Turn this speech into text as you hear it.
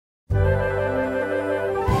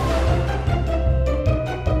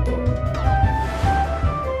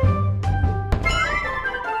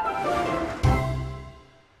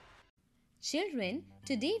Children,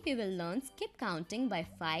 today we will learn skip counting by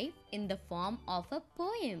 5 in the form of a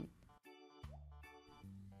poem.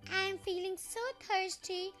 I am feeling so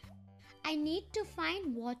thirsty. I need to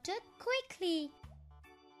find water quickly.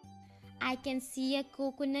 I can see a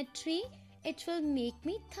coconut tree. It will make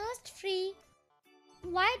me thirst free.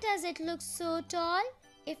 Why does it look so tall?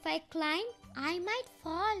 If I climb, I might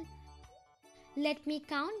fall. Let me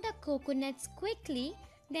count the coconuts quickly,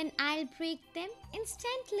 then I'll break them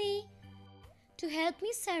instantly. To help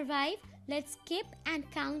me survive, let's skip and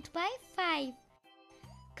count by 5.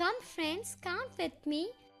 Come friends, count with me.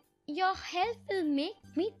 Your help will make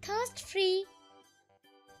me thirst free.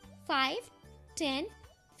 5, 10,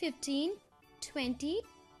 15, 20,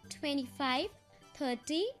 25,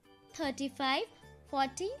 30, 35,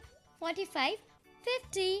 40, 45,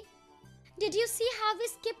 50. Did you see how we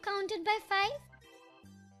skip counted by 5?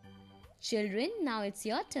 Children, now it's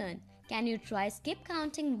your turn. Can you try skip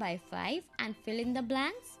counting by 5 and fill in the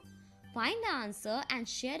blanks? Find the answer and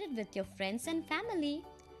share it with your friends and family.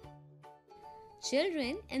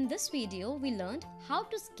 Children, in this video we learned how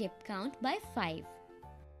to skip count by 5.